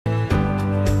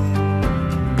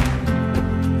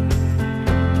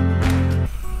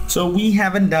So we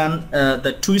haven't done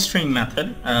the toString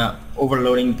method,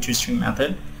 overloading toString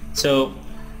method. So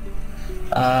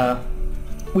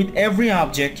with every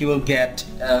object you will get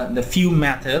the few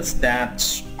methods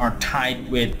that are tied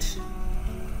with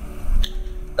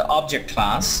the object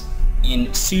class.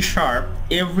 In C#,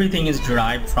 everything is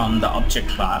derived from the object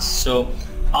class. So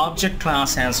object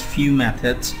class has few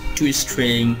methods,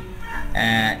 toString,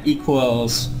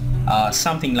 equals,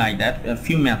 something like that, a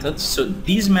few methods. So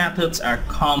these methods are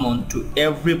common to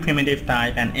every primitive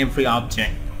type and every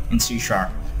object in C#.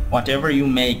 Whatever you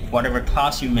make, whatever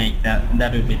class you make,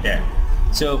 that will be there.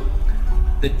 So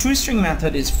the toString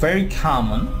method is very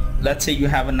common. Let's say you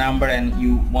have a number and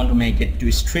you want to make it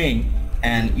toString,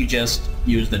 and you just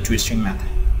use the toString method.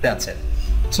 That's it.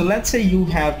 So let's say you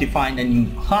have defined a new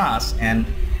class and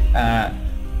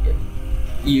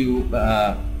you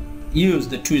use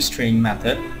the toString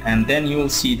method, and then you will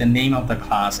see the name of the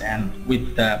class and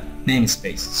with the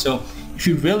namespace. So if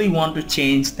you really want to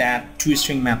change that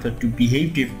toString method to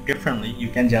behave differently, you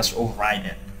can just override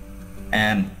it,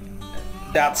 and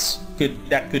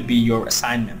that could be your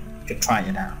assignment to try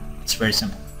it out. It's very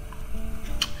simple.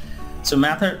 So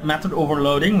method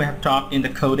overloading, we have talked in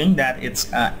the coding that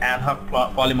it's ad hoc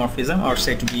polymorphism, or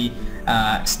said to be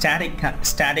static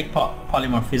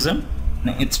polymorphism.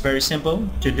 It's very simple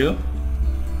to do.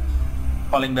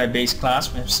 Calling by base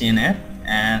class, we have seen it,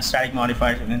 and static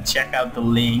modifiers, you can check out the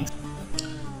links.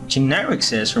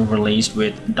 Genericses were released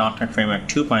with .NET Framework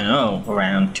 2.0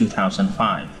 around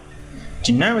 2005.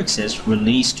 Genericses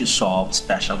released to solve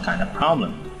special kind of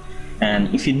problem. And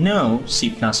if you know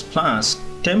C++,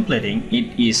 templating,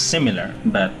 it is similar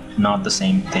but not the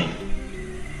same thing.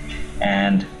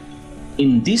 And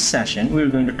in this session we're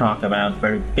going to talk about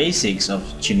very basics of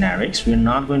generics. We're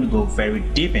not going to go very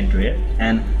deep into it,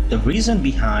 and the reason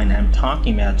behind I'm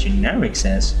talking about generics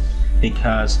is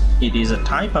because it is a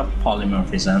type of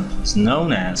polymorphism. It's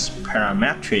known as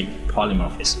parametric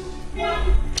polymorphism.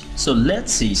 So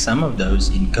let's see some of those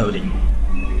in coding.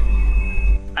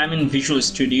 I'm in Visual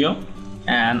Studio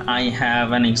and I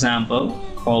have an example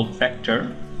called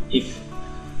vector.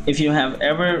 If you have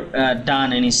ever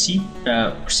done any C++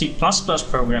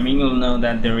 programming, you'll know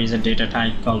that there is a data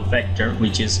type called vector,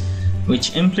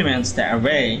 which implements the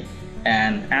array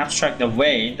and abstracts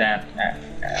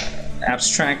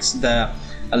the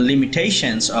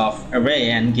limitations of array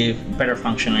and give better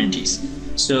functionalities.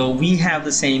 So we have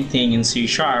the same thing in C#.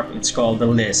 It's called the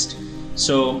list.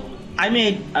 So I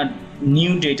made a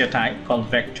new data type called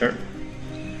vector,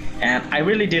 and I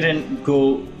really didn't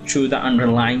go through the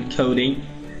underlying coding,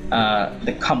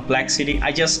 the complexity.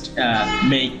 I just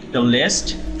make the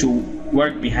list to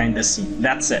work behind the scene.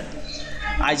 That's it.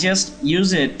 I just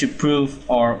use it to prove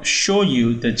or show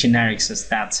you the generics.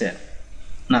 That's it,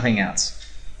 nothing else.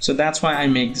 So that's why I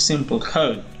make the simple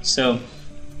code. So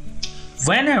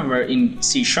whenever in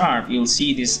C# you'll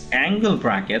see these angle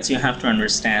brackets, you have to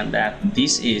understand that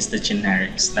this is the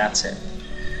generics. That's it.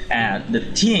 And the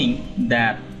thing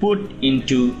that put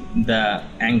into the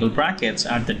angle brackets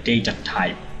are the data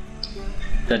type.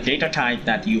 The data type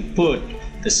that you put,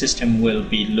 the system will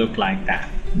be look like that.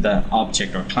 The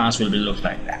object or class will be look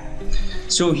like that.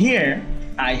 So here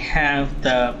I have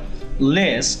the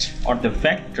list or the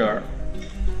vector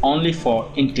only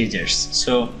for integers.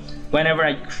 So whenever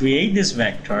I create this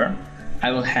vector,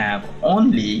 I will have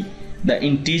only the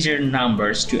integer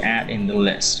numbers to add in the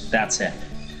list. That's it.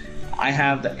 I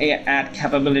have the add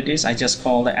capabilities. I just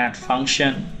call the add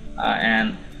function,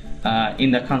 and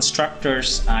in the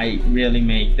constructors I really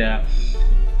make the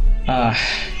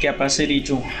capacity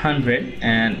to 100,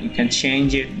 and you can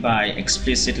change it by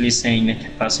explicitly saying the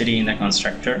capacity in the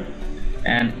constructor.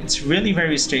 And it's really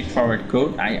very straightforward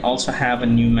code. I also have a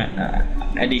new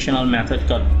additional method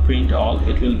called print all.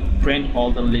 It will print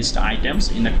all the list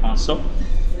items in the console,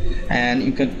 and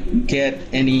you can get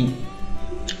any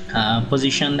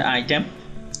positioned item,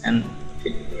 and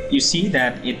you see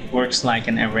that it works like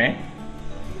an array.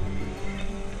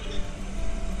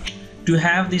 To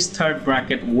have this third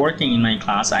bracket working in my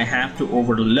class, I have to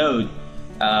overload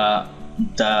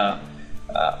the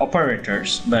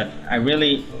operators, but I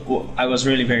was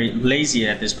really very lazy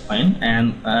at this point,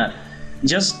 and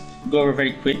just go over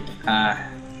very quick.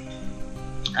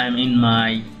 I'm in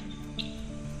my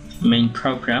main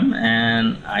program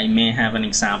and I may have an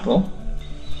example.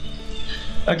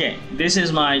 Okay, this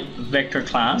is my vector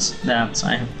class that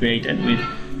I have created with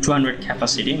 200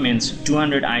 capacity, means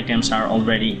 200 items are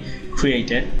already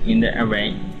created in the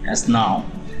array as now,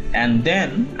 and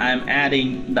then I'm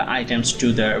adding the items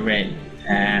to the array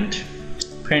and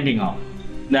printing all.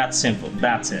 That's simple,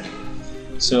 that's it.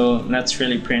 So let's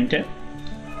really print it.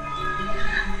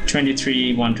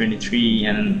 23, 123,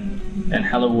 and then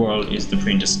hello world is the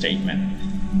print statement.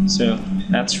 So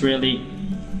let's really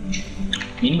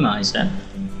minimize that,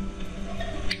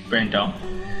 print off.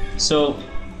 So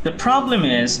the problem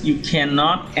is you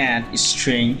cannot add a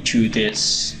string to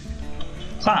this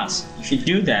class. If you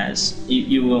do this,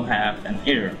 you will have an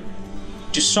error.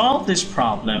 To solve this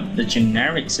problem, the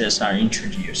generics are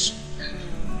introduced.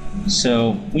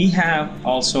 So we have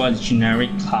also a generic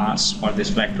class for this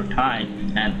vector type,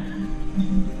 and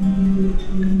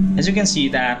as you can see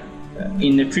that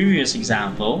in the previous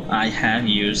example I have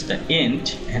used the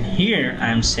int, and here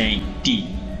I'm saying d,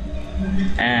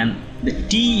 and the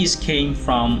d came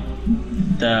from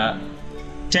the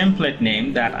template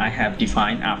name that I have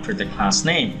defined after the class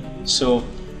name. So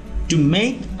to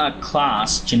make a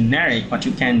class generic, what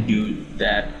you can do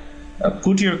that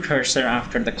put your cursor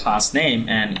after the class name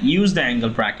and use the angle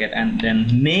bracket and then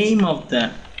name of the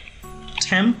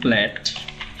template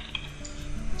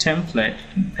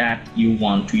that you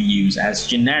want to use as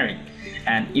generic.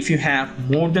 And if you have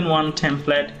more than one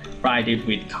template, write it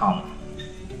with comma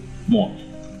more.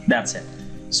 That's it.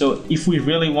 So if we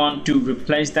really want to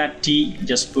replace that t,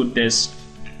 just put this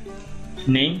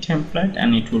name template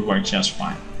and it will work just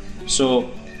fine.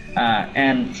 So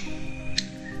and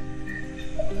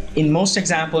in most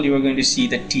example you are going to see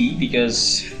the t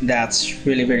because that's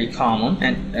really very common,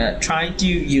 and try to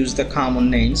use the common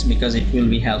names because it will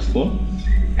be helpful,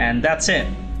 and that's it.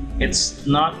 It's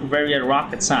not very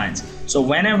rocket science. So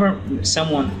whenever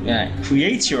someone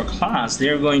creates your class,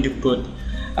 they're going to put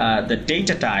the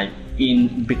data type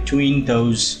in between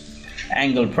those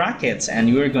angle brackets, and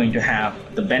you're going to have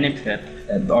the benefit,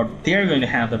 or they're going to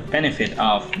have the benefit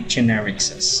of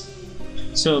generics.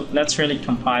 So let's really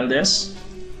compile this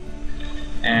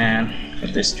and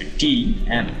put this to t,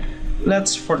 and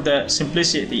let's, for the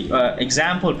simplicity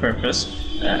example purpose,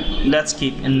 let's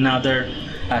keep another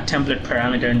template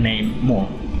parameter name more.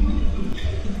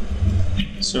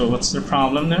 So what's the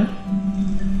problem there?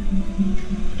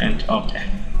 And okay,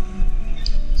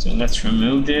 so let's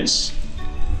remove this.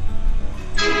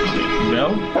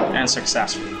 Well, and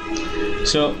successful.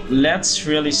 So let's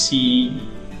really see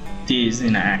this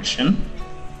in action.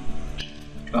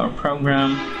 To our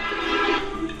program.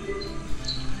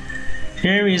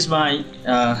 Here is my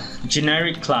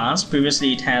generic class.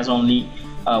 Previously it has only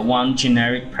one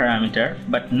generic parameter,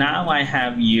 but now I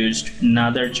have used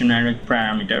another generic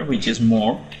parameter which is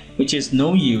more, which is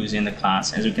no use in the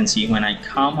class. As you can see, when I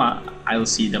comma, I will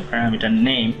see the parameter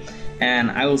name and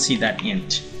I will see that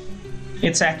int.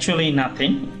 It's actually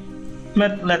nothing,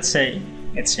 but let's say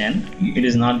it's in. It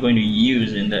is not going to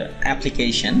use in the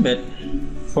application, but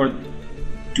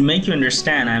to make you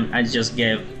understand, I just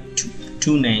gave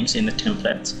two names in the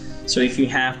templates. So if you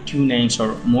have two names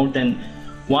or more than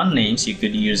one names, you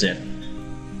could use it.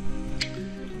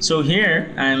 So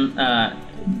here I'm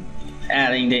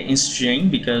adding the string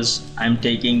because I'm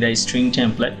taking the string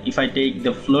template. If I take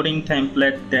the floating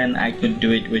template, then I could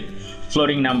do it with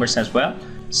floating numbers as well.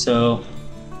 So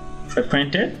if I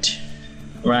print it,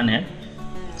 run it,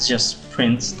 it just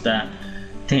prints the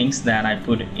things that I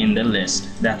put in the list.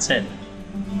 That's it.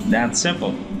 That's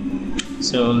simple.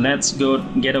 So let's go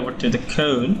get over to the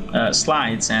code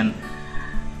slides, and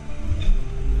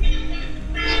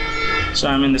so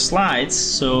I'm in the slides.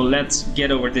 So let's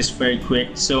get over this very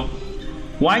quick. So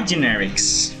why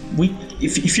generics?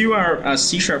 If you are a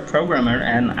C# programmer,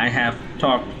 and I have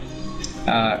talked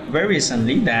very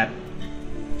recently that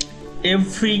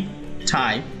every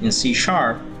type in C#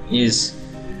 is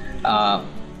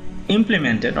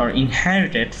implemented or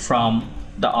inherited from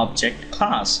the object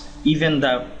class, even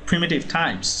the primitive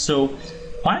types. So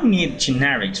why need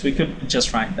generics? We could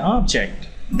just write the object.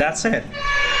 That's it.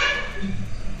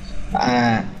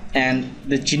 And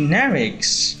the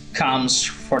generics comes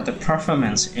for the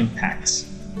performance impacts.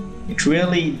 It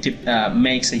really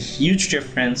makes a huge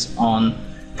difference on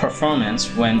performance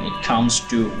when it comes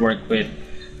to work with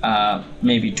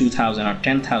maybe 2,000 or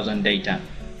 10,000 data.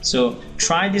 So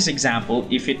try this example.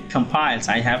 If it compiles,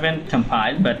 I haven't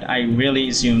compiled, but I really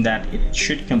assume that it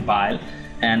should compile,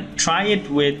 and try it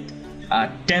with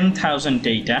 10,000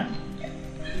 data,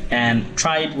 and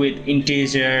try it with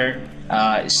integer,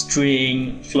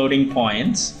 string, floating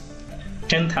points,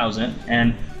 10,000,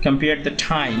 and compare the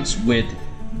times with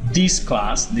this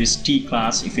class, this T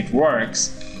class, if it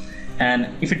works. And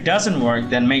if it doesn't work,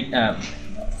 then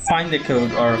find the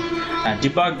code or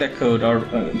debug the code or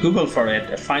Google for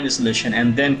it, find the solution,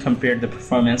 and then compare the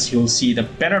performance. You'll see the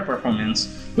better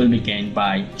performance will be gained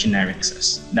by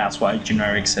generics. That's why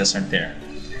generics are there.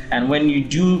 And when you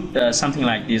do something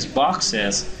like these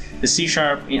boxes, the C#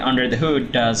 under the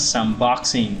hood does some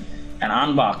boxing and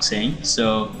unboxing.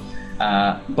 So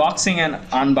boxing and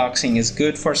unboxing is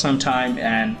good for some time,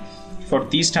 and for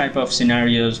these type of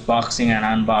scenarios, boxing and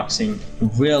unboxing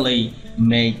really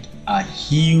make a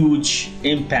huge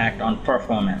impact on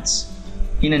performance,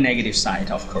 in a negative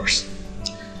side, of course.